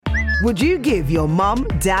Would you give your mum,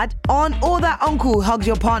 dad, aunt or that uncle who hugs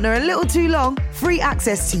your partner a little too long free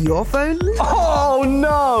access to your phone? Oh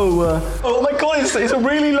no! Oh my god, it's a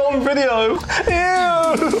really long video.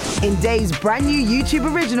 Ew! In Dave's brand new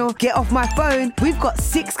YouTube original, Get Off My Phone, we've got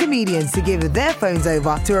 6 comedians to give their phones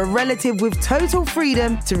over to a relative with total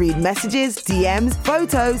freedom to read messages, DMs,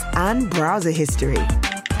 photos and browser history.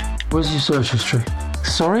 Where's your search history?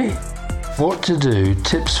 Sorry? What to do,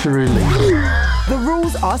 tips for relief. The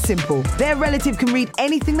rules are simple. Their relative can read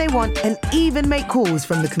anything they want and even make calls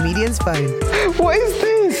from the comedian's phone. What is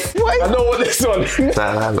this? I know what this one is.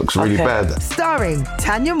 That looks really bad. Starring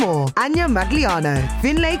Tanya Moore, Anya Magliano,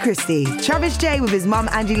 Finlay Christie, Travis J with his mum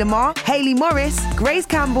Angie Lamar, Hayley Morris, Grace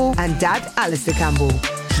Campbell and dad Alistair Campbell.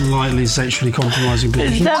 Slightly sexually compromising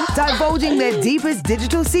people. Divulging their deepest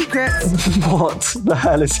digital secrets. What the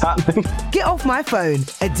hell is happening? Get Off My Phone,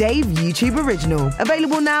 a Dave YouTube original.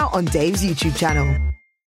 Available now on Dave's YouTube channel.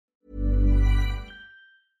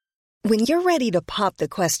 When you're ready to pop the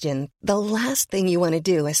question, the last thing you want to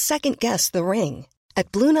do is second-guess the ring.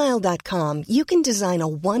 At BlueNile.com, you can design a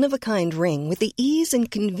one-of-a-kind ring with the ease and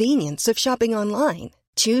convenience of shopping online.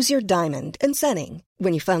 Choose your diamond and setting.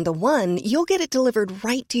 When you find the one, you'll get it delivered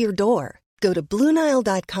right to your door. Go to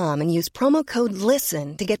BlueNile.com and use promo code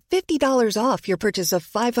LISTEN to get $50 off your purchase of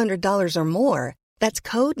 $500 or more. That's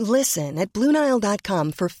code LISTEN at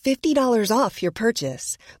BlueNile.com for $50 off your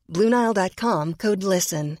purchase. BlueNile.com, code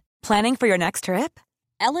LISTEN. Planning for your next trip?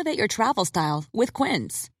 Elevate your travel style with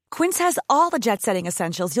Quince. Quince has all the jet-setting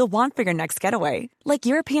essentials you'll want for your next getaway, like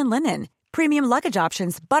European linen, premium luggage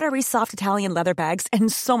options, buttery soft Italian leather bags,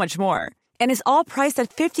 and so much more. And is all priced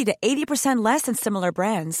at 50 to 80% less than similar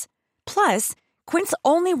brands. Plus, Quince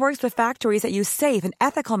only works with factories that use safe and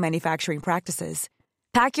ethical manufacturing practices.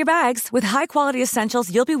 Pack your bags with high-quality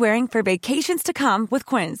essentials you'll be wearing for vacations to come with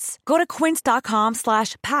Quince. Go to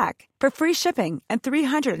quince.com/pack for free shipping and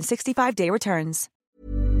 365-day returns.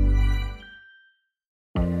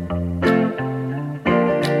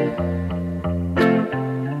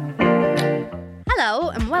 Hello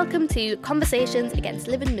and welcome to Conversations Against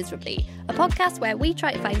Living Miserably, a podcast where we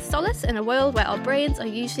try to find solace in a world where our brains are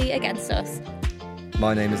usually against us.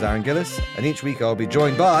 My name is Aaron Gillis, and each week I'll be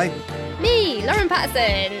joined by... Me, Lauren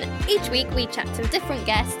Patterson. Each week we chat to a different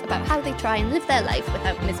guest about how they try and live their life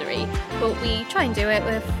without misery, but we try and do it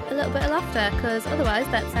with a little bit of laughter, because otherwise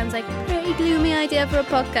that sounds like a pretty gloomy idea for a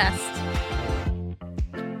podcast.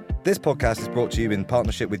 This podcast is brought to you in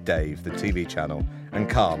partnership with Dave, the TV channel, and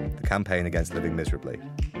Calm, the campaign against living miserably.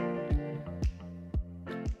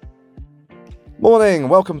 Morning,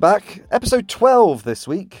 welcome back. Episode 12 this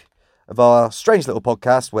week of our strange little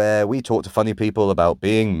podcast where we talk to funny people about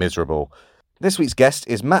being miserable. This week's guest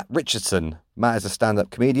is Matt Richardson. Matt is a stand-up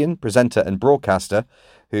comedian, presenter and broadcaster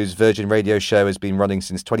whose Virgin Radio show has been running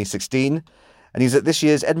since 2016, and he's at this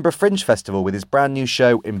year's Edinburgh Fringe Festival with his brand new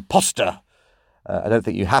show, Imposter. I don't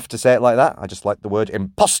think you have to say it like that, I just like the word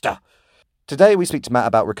imposter. Today we speak to Matt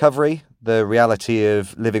about recovery, the reality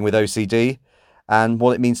of living with OCD, and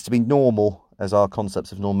what it means to be normal, as our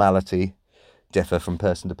concepts of normality differ from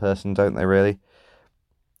person to person, don't they really?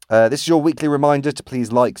 This is your weekly reminder to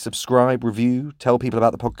please like, subscribe, review, tell people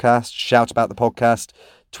about the podcast, shout about the podcast,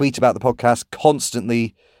 tweet about the podcast,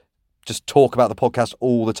 constantly just talk about the podcast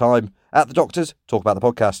all the time. At the doctor's, talk about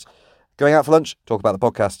the podcast. Going out for lunch, talk about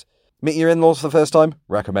the podcast. Meeting your in-laws for the first time,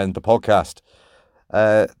 recommend the podcast.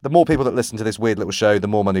 The more people that listen to this weird little show, the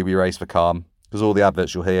more money we raise for Calm, because all the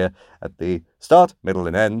adverts you'll hear at the start, middle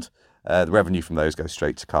and end, the revenue from those goes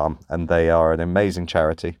straight to Calm, and they are an amazing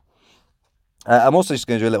charity. I'm also just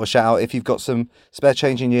going to do a little shout out if you've got some spare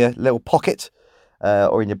change in your little pocket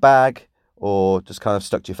or in your bag or just kind of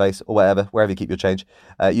stuck to your face or whatever, wherever you keep your change.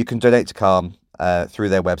 You can donate to Calm through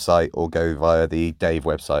their website or go via the Dave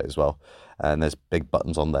website as well. And there's big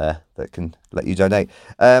buttons on there that can let you donate.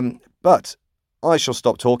 But I shall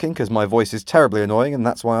stop talking because my voice is terribly annoying and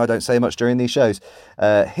that's why I don't say much during these shows.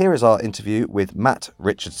 Here is our interview with Matt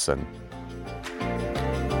Richardson.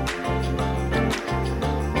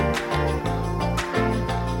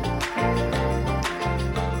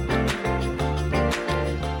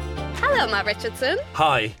 Hello, Matt Richardson.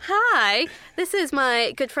 Hi. Hi. This is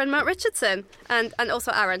my good friend Matt Richardson, and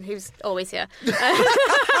also Aaron, who's always here.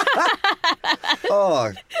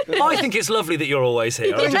 Oh, I think it's lovely that you're always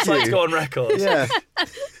here. I'd just like to go on record. yeah.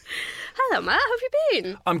 Hello, Matt. How have you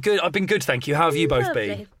been? I'm good. I've been good, thank you. How have you both Lovely.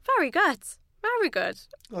 been? Very good. Very good.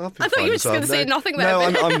 Oh, I thought you were just going to say nothing there. No,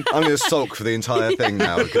 I'm going to sulk for the entire thing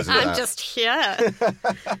now because of I'm that. just here.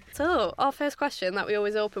 So, our first question that we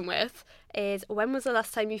always open with is, when was the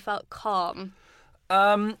last time you felt calm?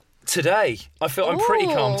 Today, I feel I'm pretty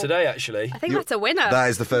calm today, actually. I think that's a winner. That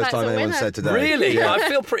is the first time anyone said today. Really? Yeah. I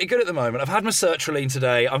feel pretty good at the moment. I've had my sertraline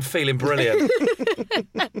today. I'm feeling brilliant.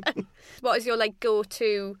 What is your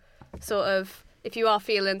go-to sort of, if you are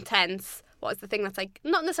feeling tense, what is the thing that's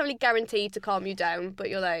not necessarily guaranteed to calm you down, but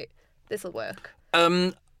you're like, this will work?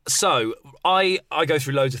 So I go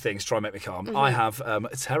through loads of things to try and make me calm. Mm-hmm. I have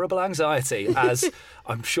terrible anxiety, as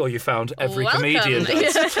I'm sure you found every comedian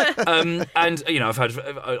does. And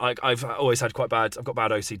I've always had I've got bad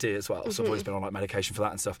OCD as well, so I've always been on medication for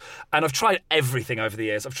that and stuff. And I've tried everything over the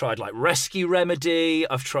years. I've tried Rescue Remedy.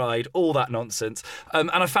 I've tried all that nonsense, and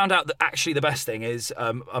I found out that actually the best thing is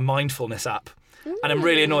a mindfulness app. And I'm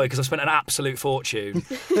really annoyed because I've spent an absolute fortune,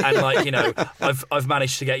 and I've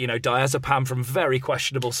managed to get diazepam from very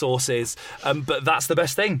questionable sources, but that's the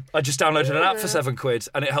best thing. I just downloaded an app for £7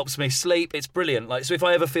 and it helps me sleep. It's brilliant. So if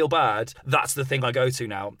I ever feel bad, that's the thing I go to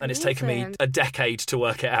now, and it's taken me a decade to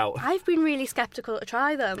work it out. I've been really sceptical to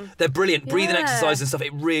try them. They're brilliant. Breathing exercise and stuff,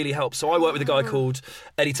 it really helps. So I work with a guy called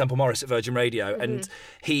Eddie Temple Morris at Virgin Radio, and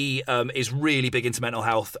he is really big into mental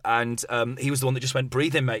health, and he was the one that just went,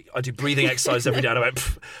 breathe in, mate. I do breathing exercise every day. And I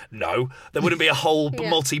went, no, there wouldn't be a whole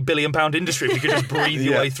multi-billion-pound industry if you could just breathe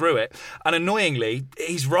your way through it. And annoyingly,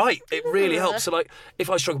 he's right. It really helps. So if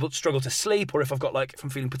I struggle to sleep, or if I've got if I'm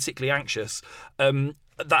feeling particularly anxious,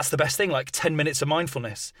 that's the best thing. 10 minutes of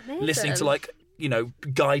mindfulness, listening to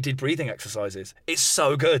guided breathing exercises. It's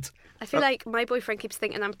so good. I feel like my boyfriend keeps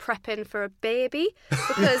thinking I'm prepping for a baby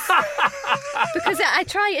because I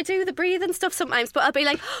try to do the breathing stuff sometimes, but I'll be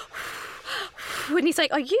like, when he's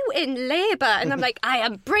like, are you in labour? And I'm like, I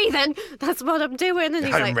am breathing. That's what I'm doing. And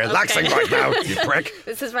he's I'm relaxing right now, you prick.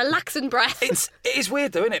 This is relaxing breath. It is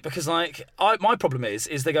weird though, isn't it? Because my problem is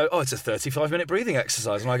they go, oh, it's a 35-minute breathing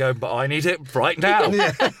exercise. And I go, but I need it right now.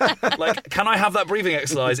 Can I have that breathing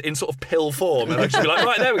exercise in sort of pill form? And I just be like,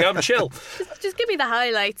 right, there we go, I'm chill. Just give me the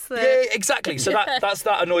highlights there. Yeah, exactly. So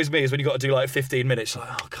that annoys me, is when you've got to do 15 minutes.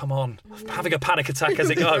 Oh, come on. I'm having a panic attack as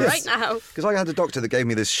it goes. Right now. Because I had a doctor that gave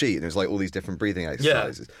me this sheet, and it was all these different breathing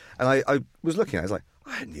exercises. And I was looking at it, I was like,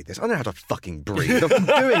 I don't need this. I know how to fucking breathe. I've been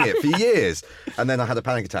doing it for years. And then I had a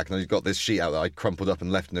panic attack, and I got this sheet out that I crumpled up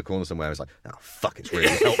and left in a corner somewhere. I was like, oh, fuck, it's really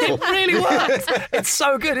helpful. It really works. It's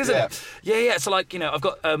so good, isn't it? Yeah. So I've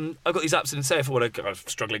got these apps, and say if I'm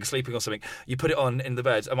struggling sleeping or something, you put it on in the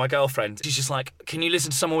bed, and my girlfriend, she's just like, can you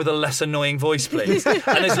listen to someone with a less annoying voice, please? And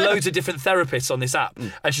there's loads of different therapists on this app,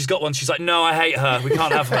 and she's got one. She's like, no, I hate her. We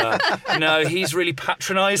can't have her. No, he's really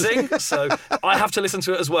patronising. So I have to listen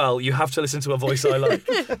to it as well. You have to listen to a voice I like.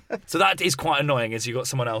 So that is quite annoying, as you've got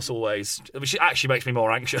someone else always, which actually makes me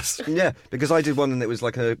more anxious. Yeah, because I did one, and it was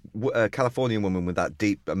like a Californian woman with that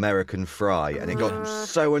deep American fry, and it got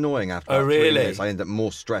so annoying after about 3 minutes. I ended up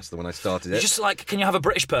more stressed than when I started it. You're just like, can you have a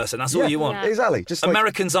British person? That's all you want. Yeah. Exactly. Just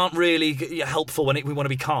Americans aren't really helpful when we want to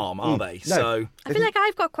be calm, are they? No. So I feel like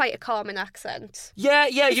I've got quite a calming accent. Yeah.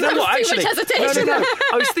 You know what? Actually, no.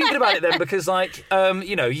 I was thinking about it then, because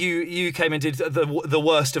you came and did the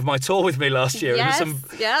worst of my tour with me last year. Yes. And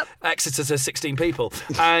Exeter to 16 people,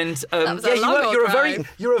 and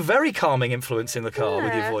you're a very calming influence in the car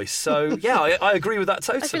with your voice. So I agree with that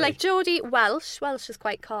totally. I feel like Geordie Welsh is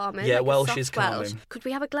quite calming. Yeah, like Welsh is calming. Welsh. Could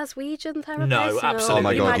we have a Glaswegian therapist? No, absolutely. Oh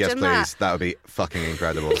my God, yes, Imagine please. That would be fucking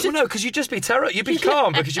incredible. Well, no, because you'd just be you'd be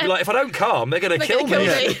calm, because you'd be like, if I don't calm, they're going to kill me.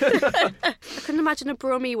 I couldn't imagine a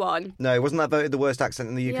Brummy one. No, wasn't that voted the worst accent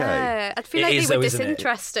in the UK? Yeah, I feel like they were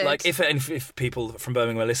disinterested. Like if people from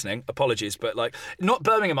Birmingham are listening, apologies, but not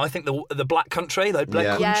Birmingham. I think the Black Country, Black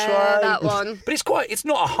Country. Yeah, that one. But it's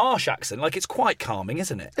not a harsh accent. It's quite calming,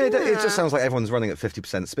 isn't it? It just sounds like everyone's running at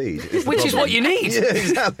 50% speed. Which is what you need. Yeah,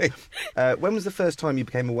 exactly. When was the first time you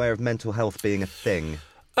became aware of mental health being a thing,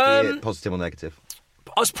 be it positive or negative?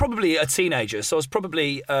 I was probably a teenager, so I was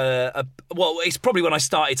probably it's probably when I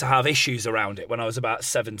started to have issues around it, when I was about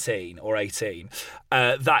 17 or 18.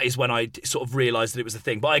 That is when I sort of realised that it was a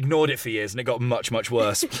thing, but I ignored it for years, and it got much, much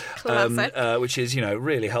worse. Which is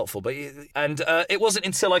really helpful. But it wasn't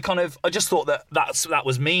until I just thought that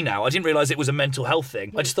was me now. I didn't realise it was a mental health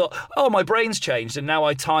thing. I just thought, oh, my brain's changed, and now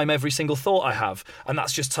I time every single thought I have, and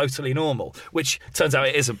that's just totally normal, which turns out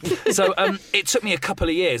it isn't. So it took me a couple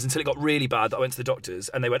of years until it got really bad that I went to the doctors,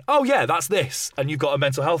 and they went, oh yeah, that's this, and you've got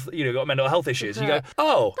mental health issues. And you go,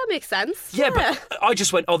 oh, that makes sense. Yeah, but I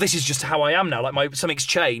just went, oh, this is just how I am now. Something's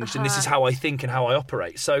changed, and this is how I think and how I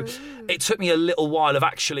operate. So it took me a little while of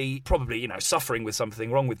actually probably suffering with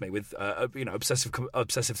something wrong with me, with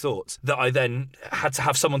obsessive thoughts, that I then had to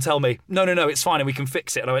have someone tell me, no, it's fine and we can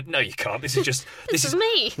fix it. And I went, no, you can't. This is just this is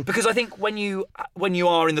me. Because I think when you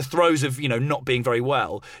are in the throes of not being very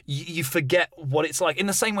well, you forget what it's like. In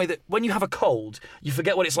the same way that when you have a cold, you You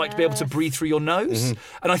forget what it's like to be able to breathe through your nose.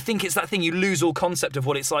 And I think it's that thing, you lose all concept of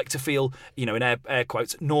what it's like to feel, in air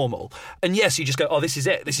quotes, normal. And yes, you just go, oh, this is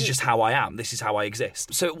it. This is just how I am. This is how I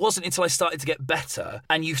exist. So it wasn't until I started to get better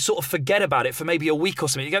and you sort of forget about it for maybe a week or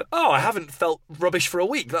something. You go, oh, I haven't felt rubbish for a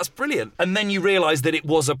week. That's brilliant. And then you realise that it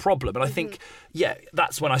was a problem. And I think,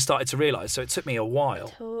 that's when I started to realise. So it took me a while.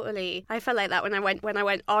 Totally. I felt like that when I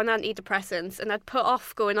went on antidepressants, and I'd put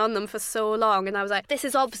off going on them for so long, and I was like, this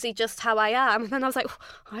is obviously just how I am. And then I was like,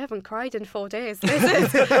 I haven't cried in 4 days. This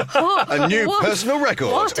is a new personal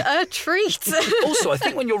record. What a treat. Also, I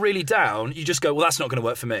think when you're really down, you just go, well, that's not going to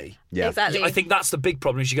work for me. Yeah. Exactly. I think that's the big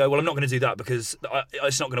problem is you go, well, I'm not going to do that because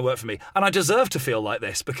it's not going to work for me. And I deserve to feel like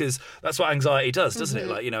this because that's what anxiety does, doesn't it?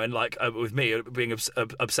 Like, and with me being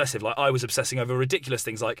obsessive, like I was obsessing over ridiculous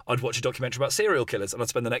things. Like I'd watch a documentary about serial killers and I'd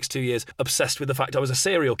spend the next 2 years obsessed with the fact I was a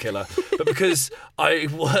serial killer. But because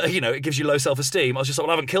it gives you low self-esteem, I was just like,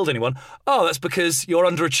 well, I haven't killed anyone. Oh, that's because you're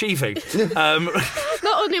underachieving.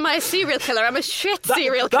 Not only am I a serial killer, I'm a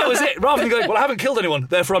serial killer. That was it. Rather than going, well, I haven't killed anyone,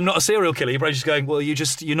 therefore I'm not a serial killer, your brain's just going, well,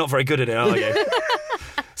 you're not very good at it, are you?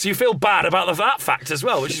 So you feel bad about that fact as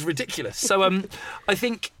well, which is ridiculous. So I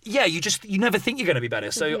think, you never think you're going to be better.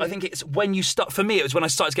 So I think it's when you start, for me, it was when I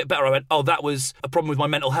started to get better, I went, oh, that was a problem with my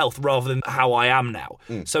mental health rather than how I am now.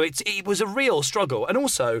 So it was a real struggle. And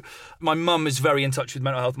also, my mum is very in touch with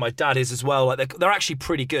mental health. My dad is as well. Like they're actually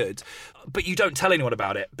pretty good. But you don't tell anyone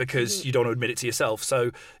about it because you don't want to admit it to yourself.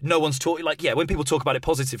 So no one's taught, when people talk about it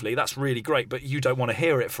positively, that's really great, but you don't want to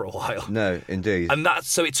hear it for a while. No, indeed. And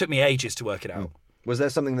so it took me ages to work it out. Was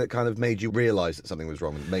there something that kind of made you realise that something was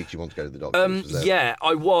wrong and made you want to go to the doctor? Yeah,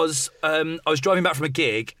 I was driving back from a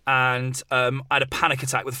gig and I had a panic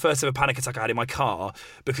attack, the first ever panic attack I had in my car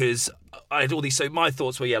because I had all these, so my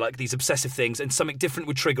thoughts were, these obsessive things, and something different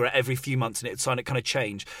would trigger it every few months and it would kind of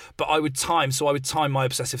change. But I would time my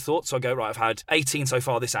obsessive thoughts. So I go, right, I've had 18 so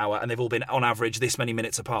far this hour and they've all been on average this many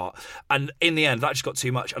minutes apart. And in the end, that just got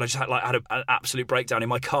too much and I just had an absolute breakdown in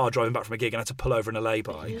my car driving back from a gig and I had to pull over in a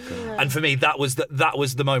lay-by. Yeah. And for me, that was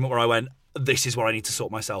the moment where I went, this is where I need to sort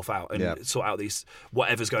myself out and sort out these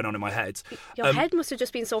whatever's going on in my head. Your head must have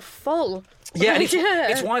just been so full. Yeah, and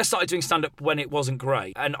it's why I started doing stand-up when it wasn't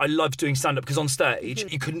great. And I loved doing stand-up because on stage,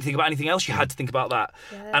 you couldn't think about anything else. You had to think about that.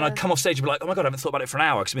 Yeah. And I'd come off stage and be like, oh my God, I haven't thought about it for an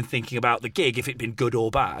hour because I've been thinking about the gig, if it'd been good or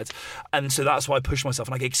bad. And so that's why I pushed myself.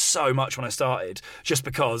 And I gigged so much when I started just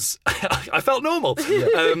because I felt normal.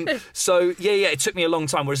 Yeah. So, it took me a long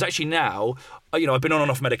time. Whereas actually now, I've been on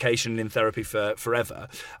and off medication in therapy for forever.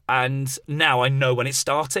 And now I know when it's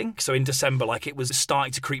starting. So in December, it was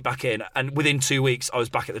starting to creep back in. And within 2 weeks, I was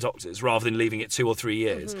back at the doctor's rather than leaving it 2 or 3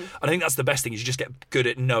 years. And I think that's the best thing is you just get good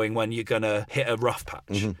at knowing when you're going to hit a rough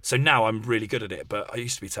patch. So now I'm really good at it, but I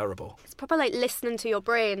used to be terrible. It's proper listening to your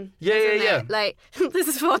brain. Yeah. This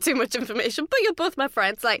is far too much information, but you're both my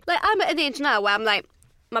friends. I'm at an age now where I'm like,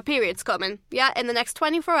 my period's coming. Yeah, in the next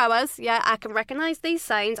 24 hours, I can recognise these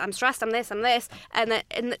signs. I'm stressed, I'm this. And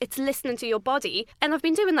it's listening to your body. And I've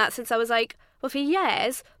been doing that since I was for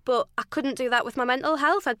years, but I couldn't do that with my mental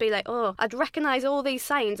health. I'd be like, I'd recognise all these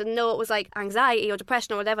signs and know it was anxiety or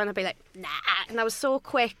depression or whatever, and I'd be like, nah. And I was so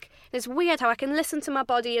quick. And it's weird how I can listen to my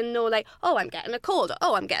body and know I'm getting a cold,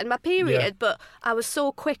 or I'm getting my period. Yeah. But I was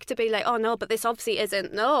so quick to be like, oh no, but this obviously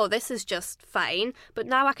isn't. No, this is just fine. But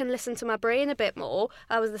now I can listen to my brain a bit more.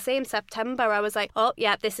 I was the same September. I was like, oh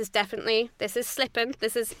yeah, this is slipping.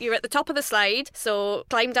 You're at the top of the slide. So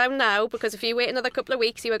climb down now, because if you wait another couple of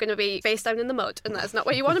weeks, you are going to be face down in the mud, and that's not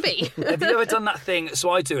where you want to be. Have you ever done that thing? So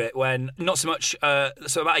I do it when, not so much,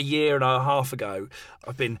 so about a year and a half ago,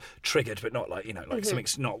 I've been triggered, but not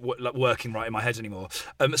something's not working right in my head anymore.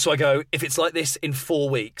 So I go, if it's like this in 4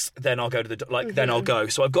 weeks, then I'll go to then I'll go.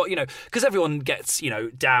 So I've got, because everyone gets,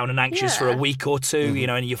 down and anxious for a week or two,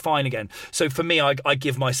 and you're fine again. So for me, I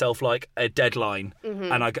give myself a deadline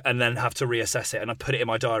and then have to reassess it, and I put it in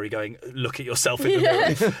my diary going, look at yourself in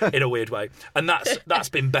the mirror in a weird way. And that's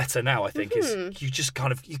been better now, I think, is you just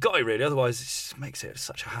you've got it really, otherwise it just makes it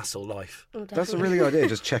such a hassle life. That's a really good idea,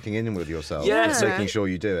 just checking in with yourself. Yeah. Making sure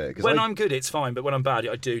you do it. When I'm good, it's fine, but when I'm bad,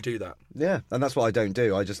 I do that. Yeah, and that's what I don't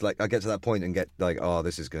do. I just I get to that point and get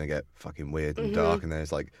this is going to get fucking weird and dark, and then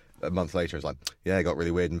it's a month later, it's it got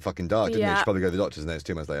really weird and fucking dark, didn't it? You should probably go to the doctors, and then it's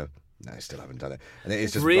 2 months later. No, I still haven't done it. And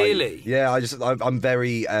it's just really? I'm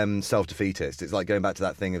very self-defeatist. It's going back to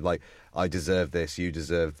that thing of I deserve this, you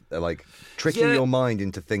deserve, tricking your mind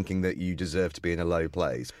into thinking that you deserve to be in a low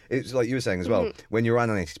place. It's like you were saying as well, when you're on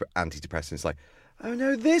an antidepressant, it's oh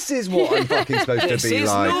no, this is what I'm fucking supposed to be like. This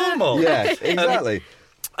is normal. Yeah, exactly.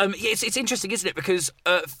 It's interesting, isn't it? Because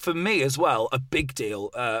for me as well, a big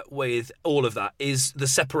deal with all of that is the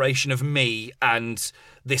separation of me and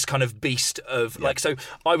this kind of beast of so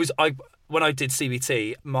when I did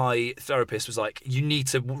CBT, my therapist was like, you need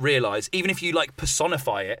to realise, even if you like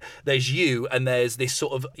personify it, there's you and there's this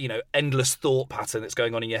sort of, endless thought pattern that's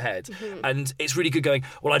going on in your head. Mm-hmm. And it's really good going,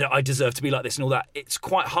 well, I deserve to be like this and all that. It's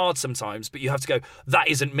quite hard sometimes, but you have to go, that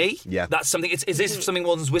isn't me. Yeah. That's something, it's as if something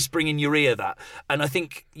one's whispering in your ear that. And I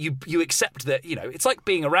think you accept that, it's like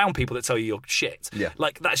being around people that tell you you're shit. Yeah.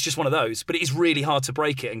 Like, that's just one of those. But it is really hard to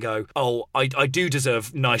break it and go, oh, I do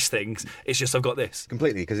deserve nice things. It's just I've got this.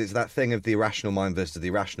 Completely, because it's that thing of the irrational mind versus the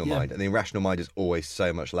irrational mind, and the irrational mind is always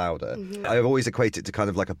so much louder. Mm-hmm. I've always equated it to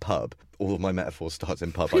kind of like a pub. All of my metaphors starts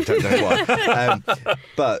in pub. I don't know why.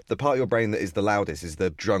 But the part of your brain that is the loudest is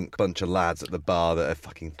the drunk bunch of lads at the bar that are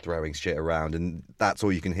fucking throwing shit around, and that's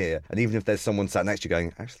all you can hear. And even if there's someone sat next to you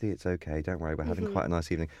going, actually, it's okay, don't worry, we're having quite a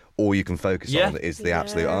nice evening, all you can focus on is the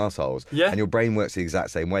absolute arseholes. Yeah. And your brain works the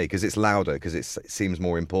exact same way, because it's louder, because it seems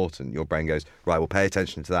more important. Your brain goes, right, we'll pay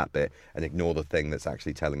attention to that bit and ignore the thing that's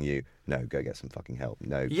actually telling you, no, go get some fucking help.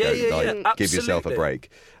 No, give yourself a break.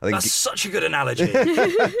 I think that's such a good analogy.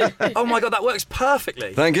 Oh my God, that works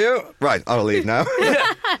perfectly. Thank you. Right, I'll leave now. Yeah.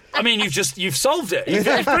 I mean, you've solved it.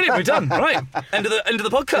 It's brilliant. We're done. Right, end of the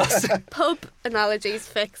podcast. Pub analogies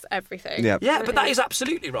fix everything. Yeah, but that is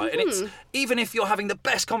absolutely right. And it's even if you're having the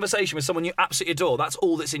best conversation with someone you absolutely adore, that's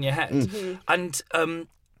all that's in your head. Mm-hmm. And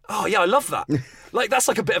oh yeah, I love that. Like that's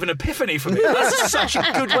like a bit of an epiphany for me. That's such a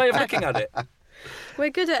good way of looking at it. We're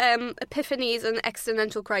good at epiphanies and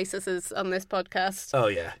existential crises on this podcast. Oh,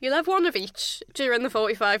 yeah. You'll have one of each during the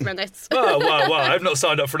 45 minutes. Well, I've not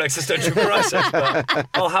signed up for an existential crisis, but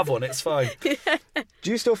I'll have one, it's fine. Yeah. Do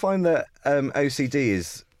you still find that OCD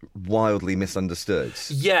is wildly misunderstood?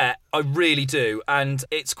 Yeah, I really do, and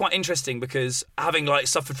it's quite interesting because having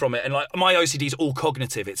suffered from it, and my OCD is all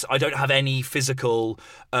cognitive. I don't have any physical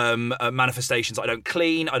manifestations. I don't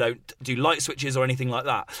clean. I don't do light switches or anything like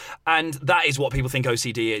that. And that is what people think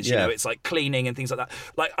OCD is. You know, it's like cleaning and things like that.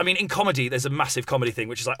 Like, I mean, in comedy, there's a massive comedy thing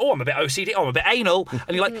which is like, oh, I'm a bit OCD. Oh, I'm a bit anal,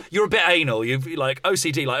 and you're like, you're a bit anal. You've like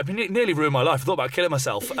OCD. Like, I've nearly ruined my life. I thought about killing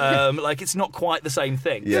myself. Like, it's not quite the same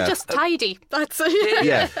thing. You're just tidy. That's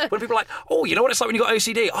yeah. When people are like, oh, you know what it's like when you got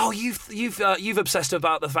OCD? Oh, you've obsessed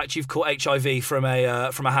about the fact you've caught HIV from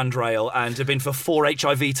a handrail and have been for 4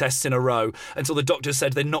 HIV tests in a row until the doctors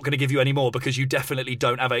said they're not going to give you any more because you definitely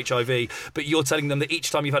don't have HIV. But you're telling them that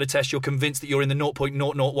each time you've had a test, you're convinced that you're in the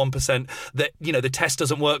 0.001% that the test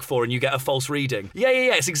doesn't work for, and you get a false reading. Yeah.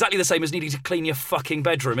 It's exactly the same as needing to clean your fucking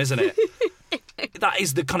bedroom, isn't it? That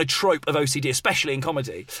is the kind of trope of OCD, especially in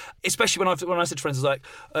comedy. Especially when I said to friends, I was like,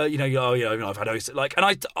 I've had OCD. Like,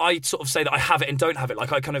 and I sort of say that I have it and don't have it.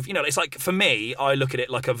 Like, I kind of, it's like, for me, I look at it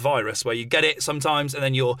like a virus where you get it sometimes and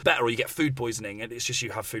then you're better, or you get food poisoning, and it's just you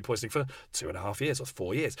have food poisoning for 2.5 years or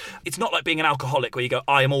 4 years. It's not like being an alcoholic where you go,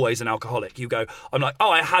 I am always an alcoholic. You go, I'm like, oh,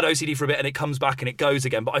 I had OCD for a bit and it comes back and it goes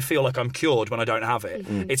again, but I feel like I'm cured when I don't have it.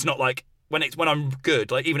 Mm-hmm. It's not like, when I'm good,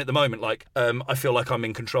 like even at the moment, like I feel like I'm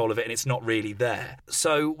in control of it and it's not really there.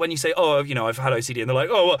 So when you say, oh, I've had OCD, and they're like,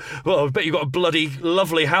 oh, well, I bet you've got a bloody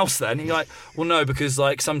lovely house then. And you're like, well, no, because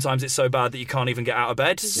like sometimes it's so bad that you can't even get out of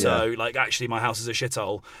bed. So like actually my house is a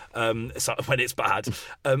shithole when it's bad.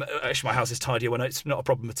 Actually my house is tidier when it's not a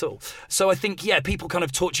problem at all. So I think, people kind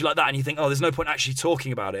of talk to you like that and you think, oh, there's no point actually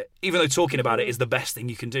talking about it, even though talking about it is the best thing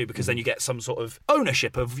you can do, because then you get some sort of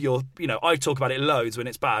ownership of your, I talk about it loads when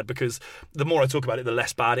it's bad, because the more I talk about it, the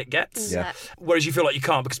less bad it gets. Yeah. Whereas you feel like you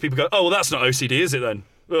can't, because people go, oh, well, that's not OCD, is it then?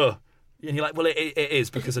 Ugh. And you're like, well, it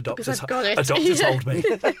is, because a doctor told me.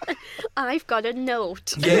 I've got a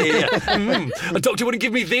note. Yeah. A doctor wouldn't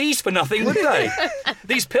give me these for nothing, would they?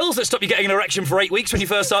 These pills that stop you getting an erection for 8 weeks when you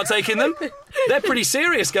first start taking them, they're pretty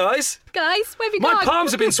serious, guys. Guys, where have you gone? My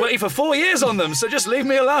palms have been sweaty for 4 years on them, so just leave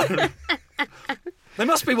me alone. They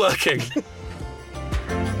must be working.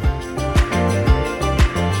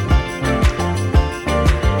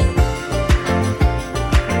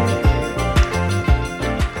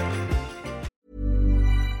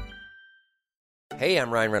 Hey,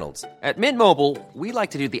 I'm Ryan Reynolds. At Mint Mobile, we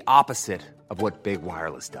like to do the opposite of what Big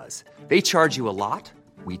Wireless does. They charge you a lot,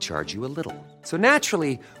 we charge you a little. So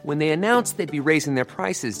naturally, when they announced they'd be raising their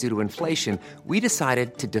prices due to inflation, we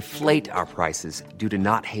decided to deflate our prices due to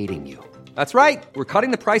not hating you. That's right. We're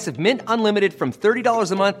cutting the price of Mint Unlimited from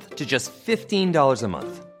 $30 a month to just $15 a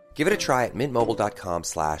month. Give it a try at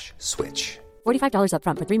mintmobile.com/switch. $45 up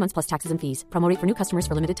front for 3 months plus taxes and fees. Promo rate for new customers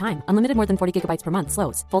for limited time. Unlimited more than 40 gigabytes per month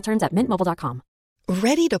slows. Full terms at mintmobile.com.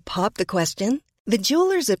 Ready to pop the question? The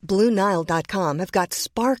jewelers at BlueNile.com have got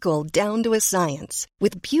sparkle down to a science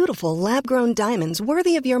with beautiful lab-grown diamonds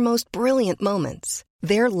worthy of your most brilliant moments.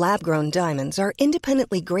 Their lab-grown diamonds are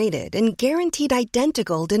independently graded and guaranteed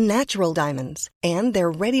identical to natural diamonds, and they're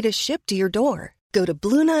ready to ship to your door. Go to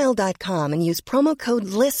BlueNile.com and use promo code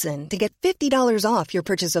LISTEN to get $50 off your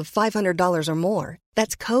purchase of $500 or more.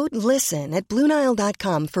 That's code LISTEN at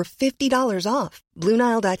BlueNile.com for $50 off.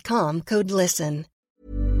 BlueNile.com, code LISTEN.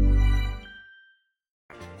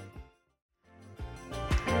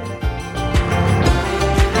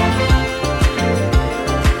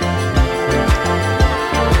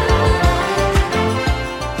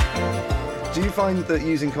 Do you find that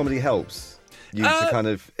using comedy helps? You to kind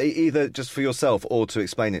of either just for yourself or to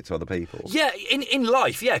explain it to other people. Yeah, in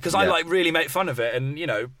life, yeah, because I like really make fun of it, and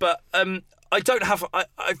but I don't have.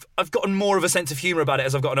 I've gotten more of a sense of humour about it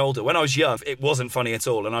as I've gotten older. When I was young, it wasn't funny at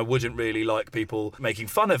all, and I wouldn't really like people making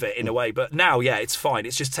fun of it in a way. But now, yeah, it's fine.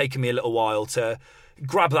 It's just taken me a little while to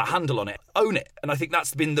grab that handle on it, own it, and I think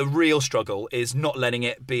that's been the real struggle, is not letting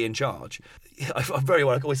it be in charge. I'm very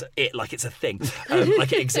well always it like it's a thing,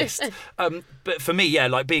 like it exists. But for me, yeah,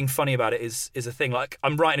 like being funny about it is a thing. Like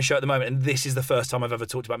I'm writing a show at the moment, and this is the first time I've ever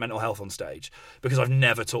talked about mental health on stage, because I've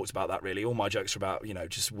never talked about that really. All my jokes are about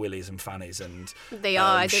just willies and fannies and they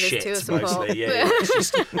are. I did shit this too, mostly. Yeah, it's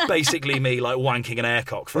just basically me like wanking an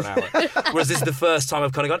aircock for an hour. Whereas this is the first time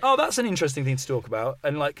I've kind of gone, oh, that's an interesting thing to talk about,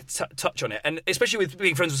 and like touch on it. And especially with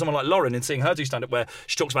being friends with someone like Lauren and seeing her do stand up where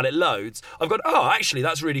she talks about it loads, I've gone, oh, actually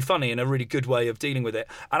that's really funny and a really good way of dealing with it.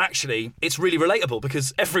 And actually it's really relatable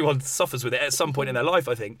because everyone suffers with it at some point in their life,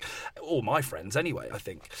 I think. All my friends anyway, I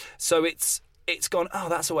think. So it's gone, oh,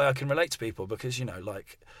 that's a way I can relate to people, because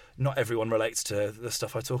like not everyone relates to the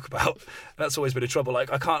stuff I talk about. That's always been a trouble. Like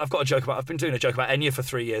I've been doing a joke about Enya for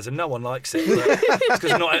 3 years and no one likes it,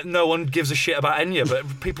 because no one gives a shit about Enya,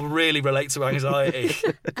 but people really relate to anxiety.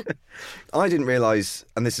 I didn't realise,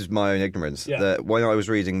 and this is my own ignorance, that when I was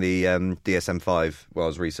reading the DSM-5 while I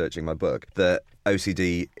was researching my book, that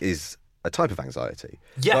OCD is a type of anxiety.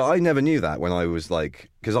 Yeah. But I never knew that when I was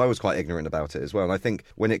because I was quite ignorant about it as well. And I think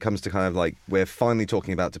when it comes to kind of we're finally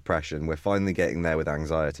talking about depression, we're finally getting there with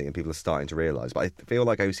anxiety, and people are starting to realise. But I feel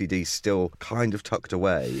like OCD is still kind of tucked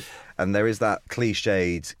away, and there is that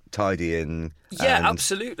cliched tidying. Yeah,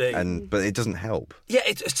 absolutely. But it doesn't help. Yeah,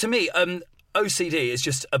 to me, OCD is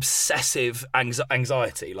just obsessive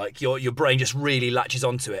anxiety. Like your brain just really latches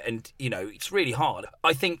onto it, and it's really hard.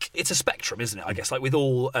 I think it's a spectrum, isn't it? I guess like with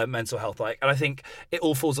all mental health, and I think it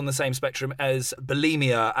all falls on the same spectrum as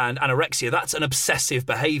bulimia and anorexia. That's an obsessive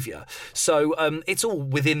behaviour. So it's all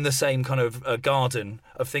within the same kind of garden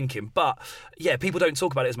of thinking. But yeah, people don't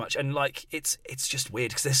talk about it as much, and it's just weird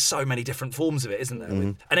because there's so many different forms of it, isn't there?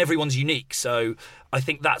 Mm-hmm. And everyone's unique. So I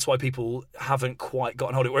think that's why people haven't quite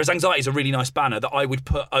gotten hold of it. Whereas anxiety is a really nice banner that I would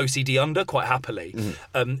put OCD under quite happily.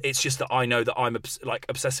 Mm-hmm. It's just that I know that I'm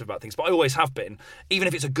obsessive about things, but I always have been. Even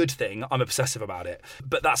if it's a good thing, I'm obsessive about it.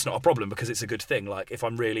 But that's not a problem because it's a good thing. Like if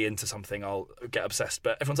I'm really into something, I'll get obsessed.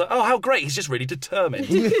 But everyone's like, oh, how great, he's just really determined.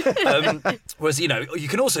 Whereas, you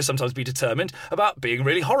can also sometimes be determined about being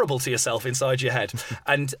really horrible to yourself inside your head.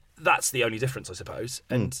 And that's the only difference, I suppose.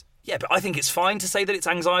 And yeah, but I think it's fine to say that it's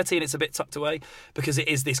anxiety and it's a bit tucked away, because it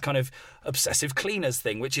is this kind of obsessive cleaners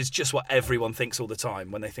thing, which is just what everyone thinks all the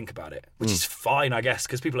time when they think about it, which is fine, I guess,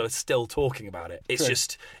 because people are still talking about it. It's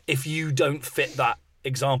just, if you don't fit that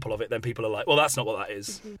example of it, then people are like, well, that's not what that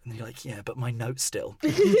is. And you're like, yeah, but my note's still.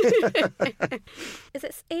 Is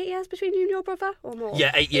it 8 years between you and your brother or more?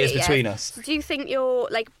 Yeah, 8 years between us. Do you think your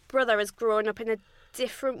brother has grown up in a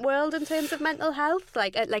different world in terms of mental health?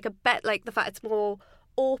 Like the fact it's more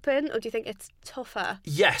open, or do you think it's tougher?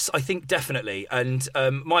 Yes, I think definitely. And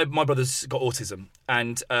my brother's got autism,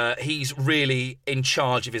 and he's really in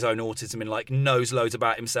charge of his own autism and knows loads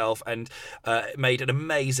about himself, and made an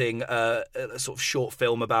amazing sort of short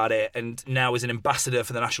film about it, and now is an ambassador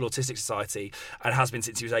for the National Autistic Society and has been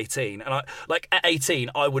since he was 18. And at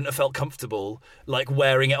 18 I wouldn't have felt comfortable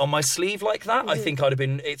wearing it on my sleeve like that. I think I'd have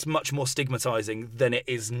been, it's much more stigmatizing than it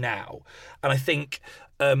is now. And I think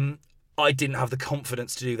I didn't have the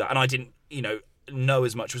confidence to do that, and I didn't, know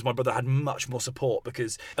as much, as my brother had much more support,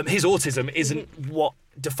 because his autism isn't what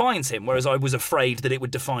defines him, whereas I was afraid that it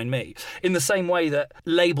would define me. In the same way that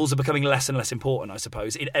labels are becoming less and less important, I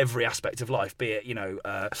suppose, in every aspect of life, be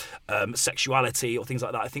it, sexuality or things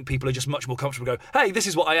like that. I think people are just much more comfortable go, hey, this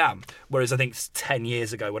is what I am. Whereas I think 10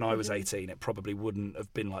 years ago when I was 18, it probably wouldn't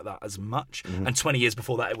have been like that as much. And 20 years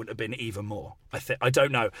before that, it wouldn't have been even more. I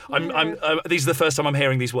don't know. These are the first time I'm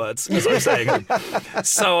hearing these words as I'm saying them.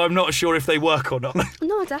 So I'm not sure if they work or not.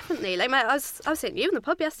 No, definitely. I was saying to you in the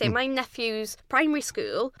pub yesterday, my nephew's primary school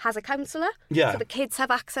school has a counsellor. Yeah. So the kids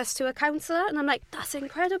have access to a counsellor. And I'm like, that's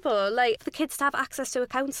incredible. Like, for the kids to have access to a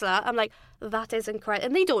counsellor, I'm like, that is incredible.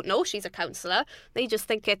 And they don't know she's a counsellor. They just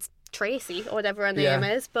think it's Tracy or whatever her name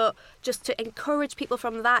is, but just to encourage people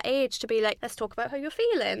from that age to be like, let's talk about how you're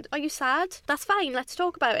feeling. Are you sad? That's fine, let's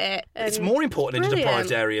talk about it. It's more important in a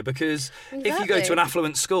deprived area because if you go to an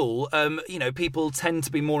affluent school, people tend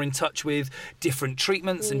to be more in touch with different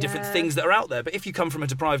treatments and different things that are out there. But if you come from a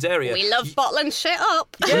deprived area, we love bottling shit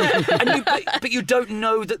up. Yeah, but you don't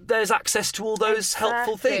know that there's access to all those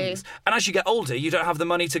helpful things. And as you get older, you don't have the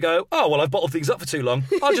money to go, oh, well, I've bottled things up for too long.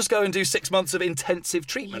 I'll just go and do 6 months of intensive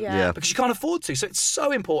treatment. Yeah. Because you can't afford to. So it's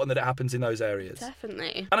so important that it happens in those areas.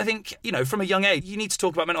 Definitely. And I think, from a young age, you need to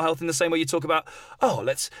talk about mental health in the same way you talk about,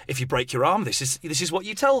 if you break your arm, this is what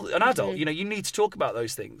you tell an adult. You need to talk about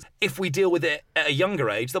those things. If we deal with it at a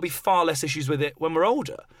younger age, there'll be far less issues with it when we're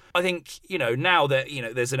older. I think, now that,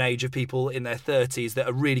 there's an age of people in their 30s that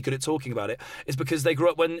are really good at talking about it, is because they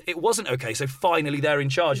grew up when it wasn't okay. So finally they're in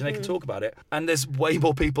charge and they can talk about it. And there's way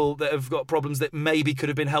more people that have got problems that maybe could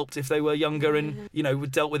have been helped if they were younger and,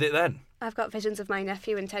 dealt with it then. I've got visions of my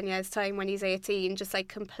nephew in 10 years' time when he's 18, just like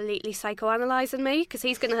completely psychoanalyzing me, because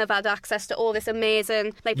he's going to have had access to all this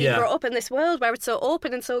amazing, like being brought up in this world where it's so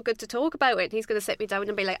open and so good to talk about it. And he's going to sit me down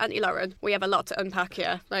and be like, Auntie Lauren, we have a lot to unpack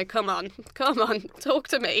here. Like, come on, talk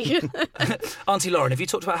to me. Auntie Lauren, have you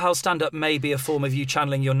talked about how stand-up may be a form of you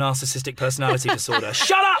channeling your narcissistic personality disorder?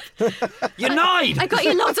 Shut up! You're 9! I got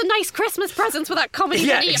you loads of nice Christmas presents with that comedy.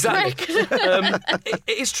 Yeah, exactly.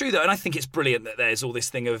 It is true, though, and I think it's brilliant that there's all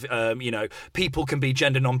this thing of, people can be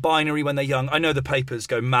gender non-binary when they're young. I know the papers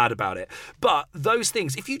go mad about it. But those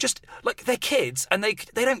things, if you just, they're kids and they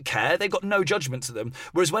don't care. They've got no judgment to them.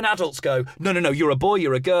 Whereas when adults go, no, you're a boy,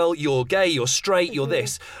 you're a girl, you're gay, you're straight, you're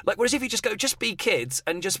this. Whereas if you just go, just be kids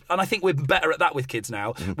and I think we're better at that with kids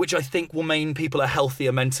now, which I think will mean people are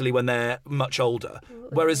healthier mentally when they're much older.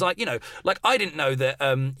 Whereas, I didn't know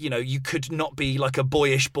that, you could not be like a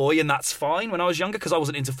boyish boy and that's fine when I was younger because I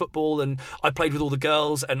wasn't into football and I played with all the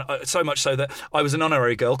girls and so much so that I was an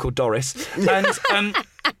honorary girl called Doris. And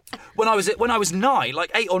when I was 9,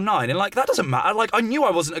 8 or 9, and that doesn't matter. I knew I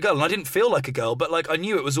wasn't a girl and I didn't feel like a girl, but I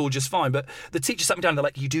knew it was all just fine. But the teacher sat me down and they're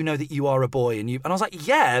like, you do know that you are a boy, and I was like,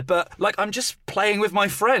 yeah, but I'm just playing with my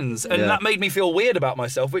friends, and that made me feel weird about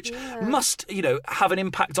myself, which must have an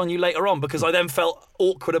impact on you later on, because I then felt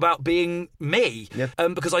awkward about being me,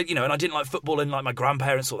 because and I didn't like football, and my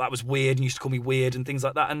grandparents thought that was weird and used to call me weird and things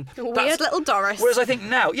like that. And weird little Doris. Whereas I think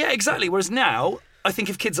now, exactly. Whereas now, I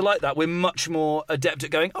think if kids are like that, we're much more adept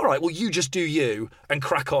at going, all right, well, you just do you and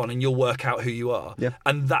crack on and you'll work out who you are. Yeah.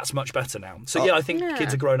 And that's much better now. So, I think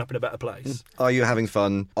kids are growing up in a better place. Are you having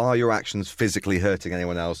fun? Are your actions physically hurting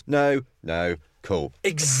anyone else? No. Cool.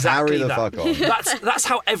 Exactly. Carry the fuck on. That's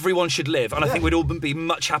how everyone should live, and I think we'd all be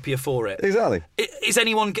much happier for it. Exactly. Is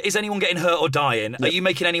anyone getting hurt or dying? Yep. Are you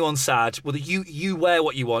making anyone sad? Well, you wear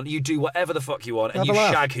what you want, you do whatever the fuck you want, and you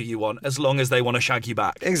shag who you want as long as they want to shag you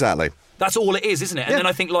back. Exactly. That's all it is, isn't it? And then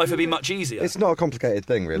I think life would be much easier. It's not a complicated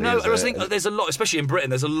thing, really. No, I think there's a lot, especially in Britain,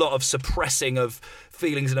 there's a lot of suppressing of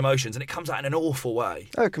feelings and emotions, and it comes out in an awful way.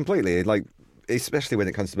 Oh, completely. Especially when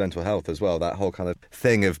it comes to mental health as well, that whole kind of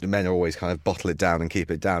thing of men are always kind of bottle it down and keep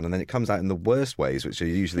it down, and then it comes out in the worst ways, which are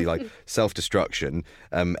usually self-destruction,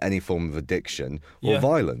 any form of addiction or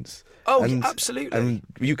violence. Oh, absolutely. And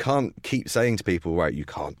you can't keep saying to people, right, you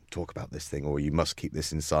can't talk about this thing, or you must keep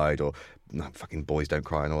this inside, or no, fucking boys don't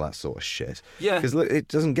cry and all that sort of shit. Yeah. Because it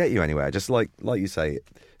doesn't get you anywhere. Just like you say,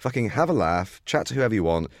 fucking have a laugh, chat to whoever you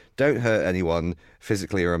want, don't hurt anyone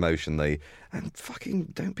physically or emotionally, and fucking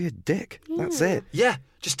don't be a dick. That's it. Yeah,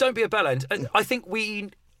 just don't be a bellend. And I think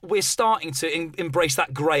we're starting to embrace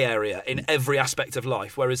that grey area in every aspect of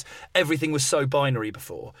life, whereas everything was so binary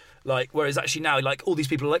before. Whereas actually now, all these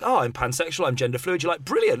people are like, oh, I'm pansexual, I'm gender fluid. You're like,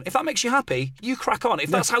 brilliant. If that makes you happy, you crack on. If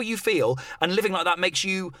that's how you feel, and living like that makes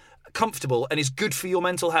you comfortable and is good for your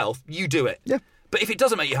mental health, you do it. Yeah. But if it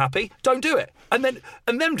doesn't make you happy, don't do it. And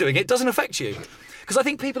them doing it doesn't affect you. Because I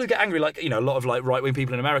think people who get angry, a lot of right-wing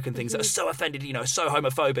people in America and things that are so offended, so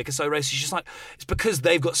homophobic and so racist, it's just it's because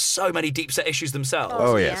they've got so many deep-set issues themselves.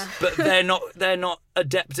 Oh yes. But they're not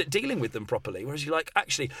adept at dealing with them properly. Whereas you're like,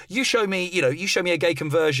 actually, you show me a gay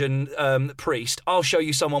conversion priest, I'll show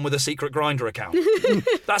you someone with a secret Grindr account.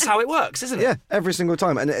 That's how it works, isn't it? Yeah, every single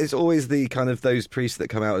time. And it's always the kind of those priests that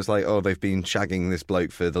come out as like, oh, they've been shagging this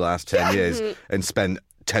bloke for the last 10 years and spent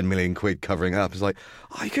 10 million quid covering it up. It's like,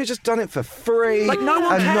 oh, you could have just done it for free. No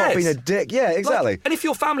one and cares. not been a dick. Yeah, exactly. And if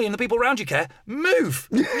your family and the people around you care, move.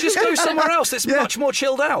 Just go somewhere else that's much more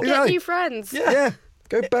chilled out. Get new friends. Yeah.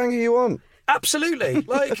 Go bang who you want. Absolutely.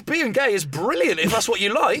 Like, being gay is brilliant if that's what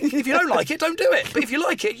you like. If you don't like it, don't do it. But if you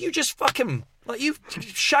like it, you just fucking, like, you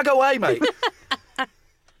shag away, mate.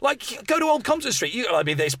 Like, go to Old Compton Street.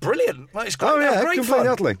 It's brilliant. Like, it's great. Oh, yeah, great completely fun.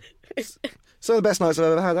 utterly. Some of the best nights I've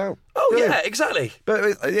ever had out. Oh, Brilliant. yeah, exactly. But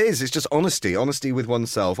it is. It's just honesty. Honesty with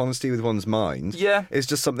oneself. Honesty with one's mind. Yeah. It's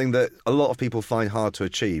just something that a lot of people find hard to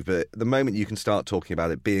achieve. But the moment you can start talking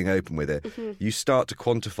about it, being open with it, you start to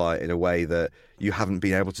quantify it in a way that you haven't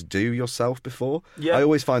been able to do yourself before. Yeah. I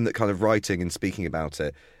always find that kind of writing and speaking about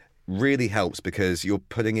it really helps because you're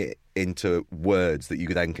putting it into words that you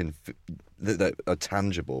then can... that are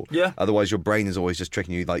tangible. Yeah. Otherwise, your brain is always just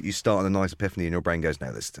tricking you. Like, you start on a nice epiphany and your brain goes, no,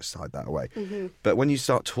 let's just hide that away. But when you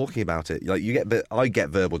start talking about it, like, I get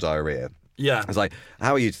verbal diarrhea. Yeah. It's like,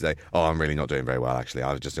 how are you today? Oh, I'm really not doing very well, actually.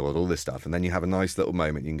 I was just doing all this stuff. And then you have a nice little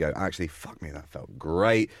moment. You can go, actually, fuck me, that felt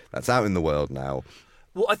great. That's out in the world now.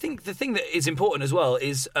 Well, I think the thing that is important as well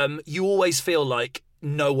is you always feel like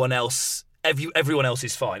no one else... Everyone else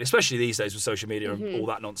is fine, especially these days with social media and all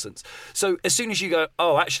that nonsense. So as soon as you go,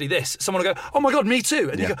 oh, actually this, someone will go, oh my God, me too.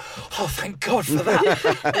 And you go, oh, thank God for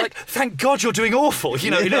that. Like, thank God you're doing awful,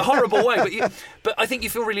 in a horrible way. But I think you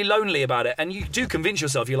feel really lonely about it. And you do convince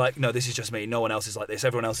yourself, you're like, no, this is just me. No one else is like this.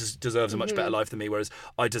 Everyone else deserves a much better life than me, whereas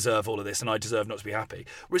I deserve all of this and I deserve not to be happy.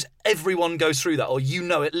 Whereas everyone goes through that, or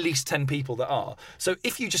at least 10 people that are. So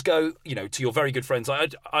if you just go, to your very good friends,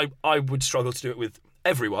 I would struggle to do it with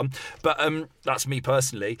everyone, but that's me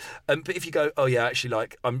personally. But if you go, oh yeah, actually,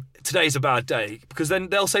 like, today's a bad day, because then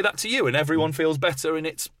they'll say that to you, and everyone feels better,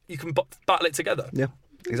 and you can battle it together. Yeah,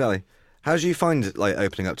 exactly. How do you find, like,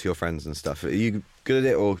 opening up to your friends and stuff? Are you good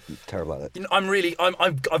at it or terrible at it?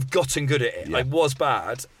 I've gotten good at it. Yeah. I was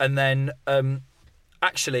bad, and then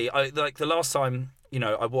actually, the last time.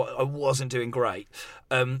 I wasn't doing great.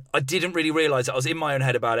 I didn't really realise that I was in my own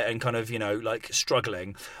head about it and kind of,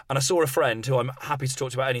 struggling. And I saw a friend who I'm happy to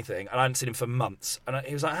talk to about anything, and I hadn't seen him for months. And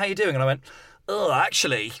he was like, how you doing? And I went, oh,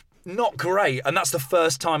 actually, not great. And that's the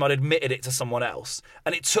first time I'd admitted it to someone else.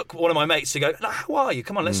 And it took one of my mates to go, no, how are you?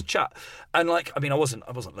 Come on, let's chat. And I wasn't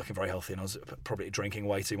looking very healthy, and I was probably drinking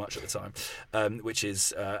way too much at the time, which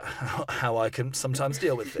is how I can sometimes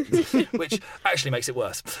deal with things, which actually makes it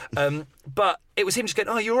worse. But it was him just going,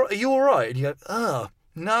 oh, are you all right? And you go, oh,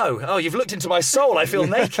 no. Oh, you've looked into my soul. I feel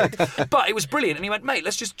naked. But it was brilliant. And he went, mate,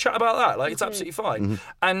 let's just chat about that. Like, it's absolutely fine.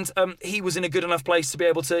 And he was in a good enough place to be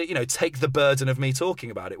able to, take the burden of me talking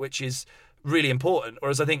about it, which is really important.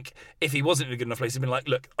 Whereas I think if he wasn't in a good enough place, he'd been like,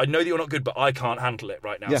 look, I know that you're not good, but I can't handle it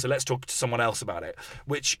right now. Yeah. So let's talk to someone else about it,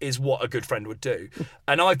 which is what a good friend would do.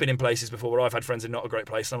 And I've been in places before where I've had friends in not a great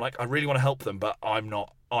place, and I'm like, I really want to help them, but I'm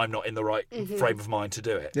not in the right frame of mind to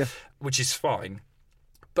do it, which is fine.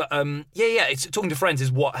 But it's talking to friends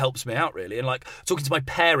is what helps me out, really, and like talking to my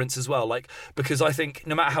parents as well, like, because I think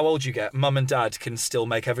no matter how old you get, mum and dad can still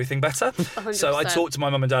make everything better. 100%. So I talk to my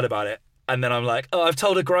mum and dad about it, and then I'm like, oh, I've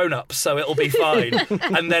told a grown-up, so it'll be fine.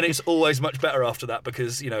 And then it's always much better after that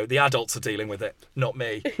because the adults are dealing with it, not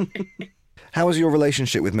me. How has your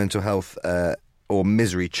relationship with mental health or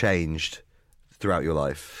misery changed throughout your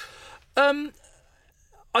life?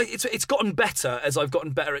 It's gotten better as I've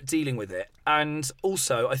gotten better at dealing with it, and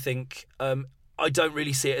also I think I don't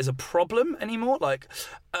really see it as a problem anymore. Like,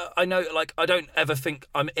 I know, like, I don't ever think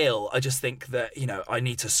I'm ill. I just think that, I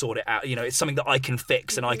need to sort it out. It's something that I can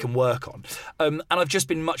fix and I can work on. And I've just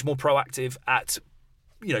been much more proactive at,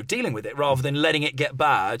 dealing with it rather than letting it get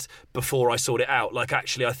bad before I sort it out. Like,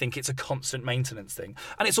 actually, I think it's a constant maintenance thing.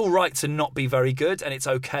 And it's all right to not be very good, and it's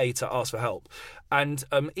okay to ask for help. And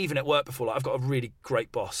even at work before, like, I've got a really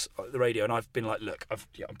great boss at the radio, and I've been like, look, I've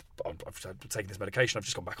taken this medication, I've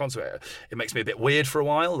just gone back onto it. It makes me a bit weird for a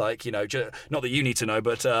while, like, not that you need to know,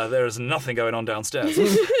 but there is nothing going on downstairs.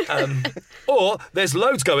 Or there's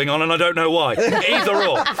loads going on and I don't know why. Either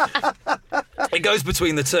or. It goes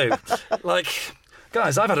between the two. Like...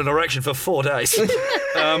 Guys, I've had an erection for 4 days.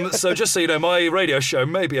 So just so you know, my radio show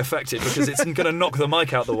may be affected because it's going to knock the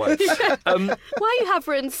mic out the way. Why are you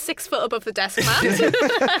hovering 6 foot above the desk,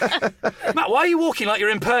 Matt? Matt, why are you walking like you're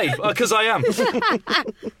in pain? Because I am.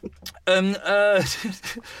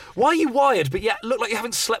 Why are you wired but yet look like you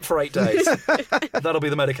haven't slept for 8 days? That'll be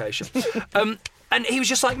the medication. And he was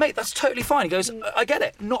just like, mate, that's totally fine. He goes, I get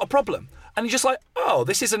it, not a problem. And he's just like, oh,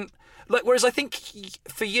 this isn't... Like, whereas I think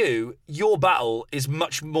for you, your battle is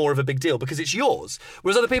much more of a big deal because it's yours.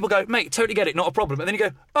 Whereas other people go, mate, totally get it, not a problem. And then you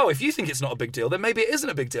go, oh, if you think it's not a big deal, then maybe it isn't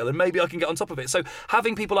a big deal and maybe I can get on top of it. So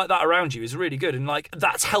having people like that around you is really good. And like,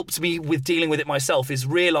 that's helped me with dealing with it myself, is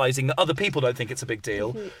realising that other people don't think it's a big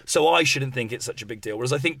deal. Mm-hmm. So I shouldn't think it's such a big deal.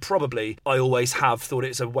 Whereas I think probably I always have thought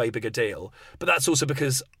it's a way bigger deal. But that's also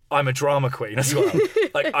because I'm a drama queen as well.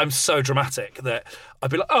 Like, I'm so dramatic that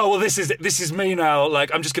I'd be like, oh, well, this is me now.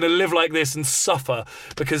 Like, I'm just going to live like this and suffer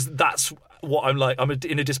because that's what I'm like. I'm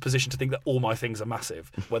in a disposition to think that all my things are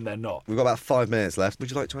massive when they're not. We've got about 5 minutes left. Would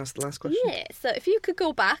you like to ask the last question? Yeah, so if you could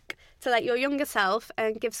go back to like your younger self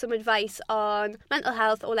and give some advice on mental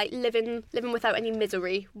health or like living without any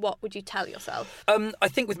misery, what would you tell yourself? I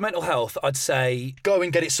think with mental health, I'd say go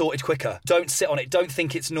and get it sorted quicker. Don't sit on it. Don't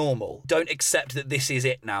think it's normal. Don't accept that this is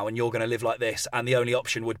it now and you're going to live like this and the only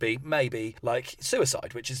option would be maybe like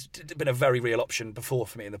suicide, which has been a very real option before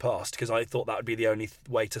for me in the past because I thought that would be the only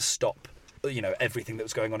way to stop everything that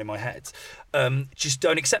was going on in my head. Just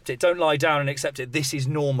don't accept it. Don't lie down and accept it. This is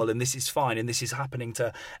normal and this is fine and this is happening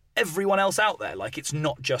to everyone else out there. Like, it's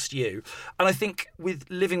not just you. And I think with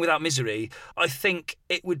living without misery, I think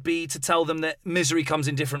it would be to tell them that misery comes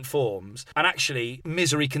in different forms. And actually,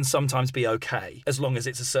 misery can sometimes be okay as long as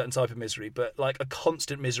it's a certain type of misery. But like a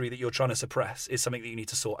constant misery that you're trying to suppress is something that you need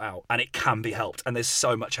to sort out. And it can be helped. And there's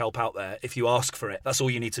so much help out there. If you ask for it, that's all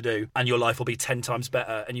you need to do. And your life will be 10 times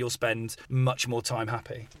better and you'll spend much more time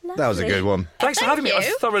happy. Lovely. That was a good one. Thanks for having me. I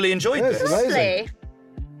thoroughly enjoyed this. Lovely.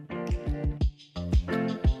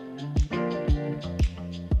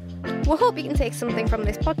 We hope you can take something from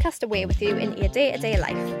this podcast away with you into your day-to-day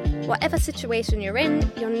life. Whatever situation you're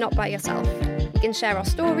in, you're not by yourself. We can share our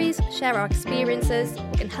stories, share our experiences.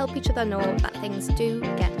 We can help each other know that things do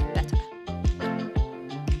get better.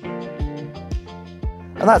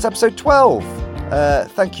 And that's episode 12.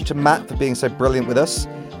 Thank you to Matt for being so brilliant with us.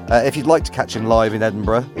 If you'd like to catch him live in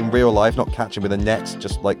Edinburgh, in real life, not catch him with a net,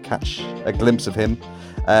 just like catch a glimpse of him,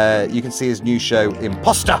 you can see his new show,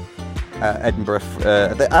 Imposter, at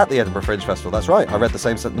the Edinburgh Fringe Festival. That's right, I read the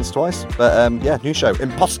same sentence twice. But new show,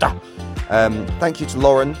 Imposter. Thank you to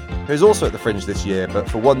Lauren, who's also at the Fringe this year, but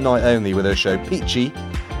for one night only with her show, Peachy.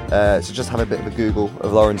 So just have a bit of a Google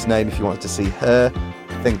of Lauren's name if you wanted to see her.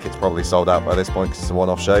 I think it's probably sold out by this point because it's a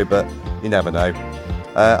one-off show, but you never know.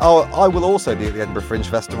 I will also be at the Edinburgh Fringe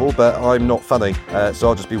Festival, but I'm not funny, so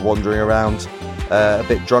I'll just be wandering around a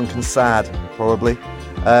bit drunk and sad, probably.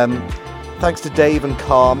 Thanks to Dave and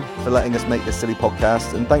Calm for letting us make this silly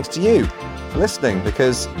podcast, and thanks to you for listening,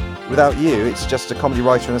 because without you, it's just a comedy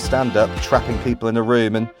writer and a stand-up trapping people in a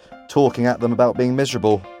room and talking at them about being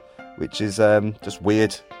miserable, which is just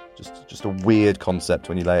weird, just a weird concept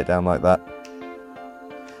when you lay it down like that.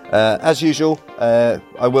 As usual,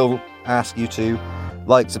 I will ask you to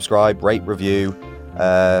like, subscribe, rate, review,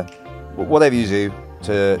 whatever you do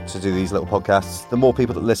to do these little podcasts. The more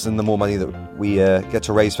people that listen, the more money that we get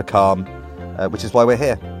to raise for Calm, which is why we're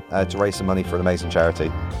here, to raise some money for an amazing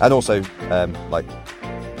charity. And also,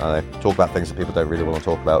 talk about things that people don't really want to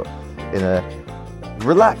talk about in a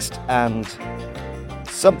relaxed and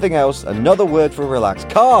something else, another word for relaxed.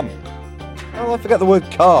 Calm! Oh, I forget the word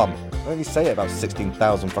calm. I only say it about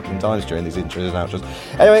 16,000 fucking times during these intros and outros.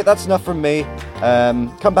 Anyway, that's enough from me.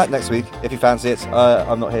 Come back next week if you fancy it.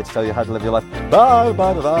 I'm not here to tell you how to live your life. Bye,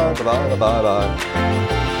 bye, bye, bye, bye, bye, bye.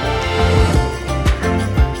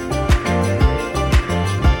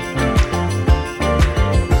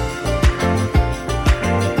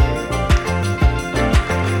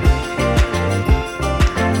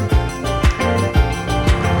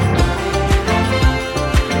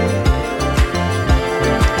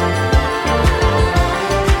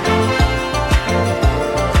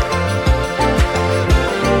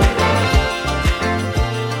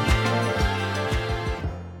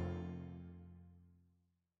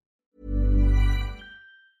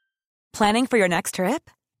 Planning for your next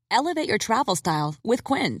trip? Elevate your travel style with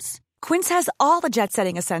Quince. Quince has all the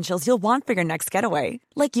jet-setting essentials you'll want for your next getaway,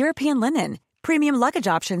 like European linen, premium luggage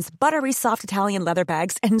options, buttery soft Italian leather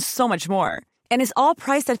bags, and so much more. And is all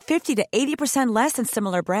priced at 50 to 80% less than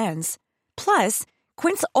similar brands. Plus,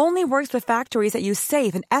 Quince only works with factories that use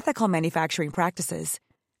safe and ethical manufacturing practices.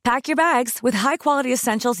 Pack your bags with high-quality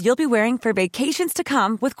essentials you'll be wearing for vacations to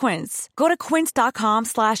come with Quince. Go to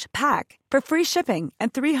quince.com/pack for free shipping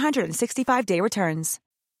and 365-day returns.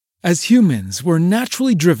 As humans, we're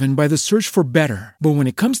naturally driven by the search for better. But when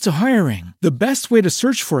it comes to hiring, the best way to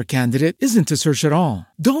search for a candidate isn't to search at all.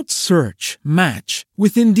 Don't search, match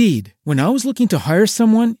with Indeed. When I was looking to hire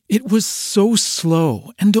someone, it was so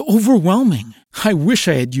slow and overwhelming. I wish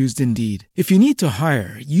I had used Indeed. If you need to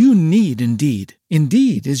hire, you need Indeed.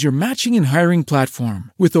 Indeed is your matching and hiring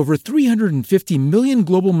platform with over 350 million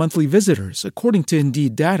global monthly visitors, according to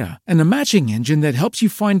Indeed data, and a matching engine that helps you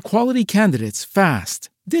find quality candidates fast.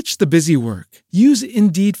 Ditch the busy work. Use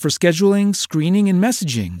Indeed for scheduling, screening, and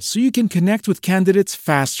messaging so you can connect with candidates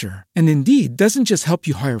faster. And Indeed doesn't just help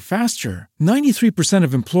you hire faster. 93%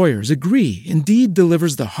 of employers agree Indeed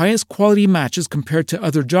delivers the highest quality matches compared to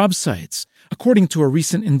other job sites, according to a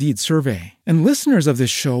recent Indeed survey. And listeners of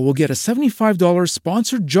this show will get a $75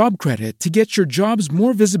 sponsored job credit to get your jobs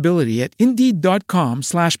more visibility at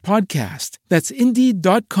Indeed.com/podcast. That's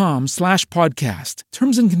Indeed.com/podcast.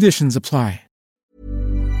 Terms and conditions apply.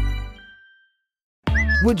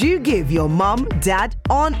 Would you give your mum, dad,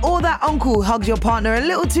 aunt, or that uncle who hugs your partner a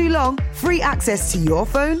little too long free access to your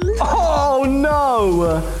phone? Oh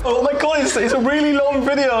no! Oh my god, it's a really long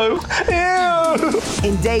video. Ew!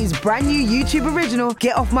 In Dave's brand new YouTube original,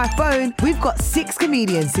 Get Off My Phone, we've got 6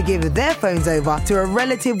 comedians to give their phones over to a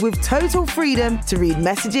relative with total freedom to read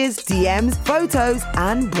messages, DMs, photos,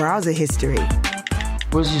 and browser history.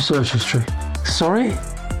 Where's your search history? Sorry?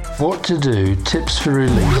 What to do, tips for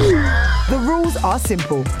relief. The rules are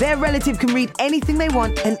simple. Their relative can read anything they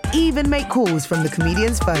want and even make calls from the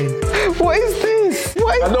comedian's phone. What is this?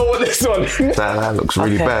 I know what this one is. That looks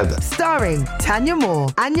really bad. Starring Tanya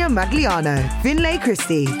Moore, Anya Magliano, Finlay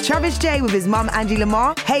Christie, Travis J with his mum Angie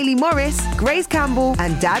Lamar, Hayley Morris, Grace Campbell,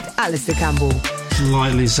 and dad Alistair Campbell.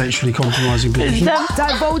 Slightly sexually compromising position.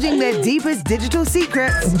 Divulging their deepest digital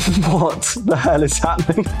secrets. What the hell is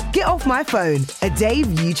happening? Get Off My Phone, a Dave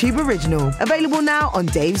YouTube original. Available now on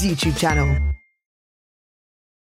Dave's YouTube channel.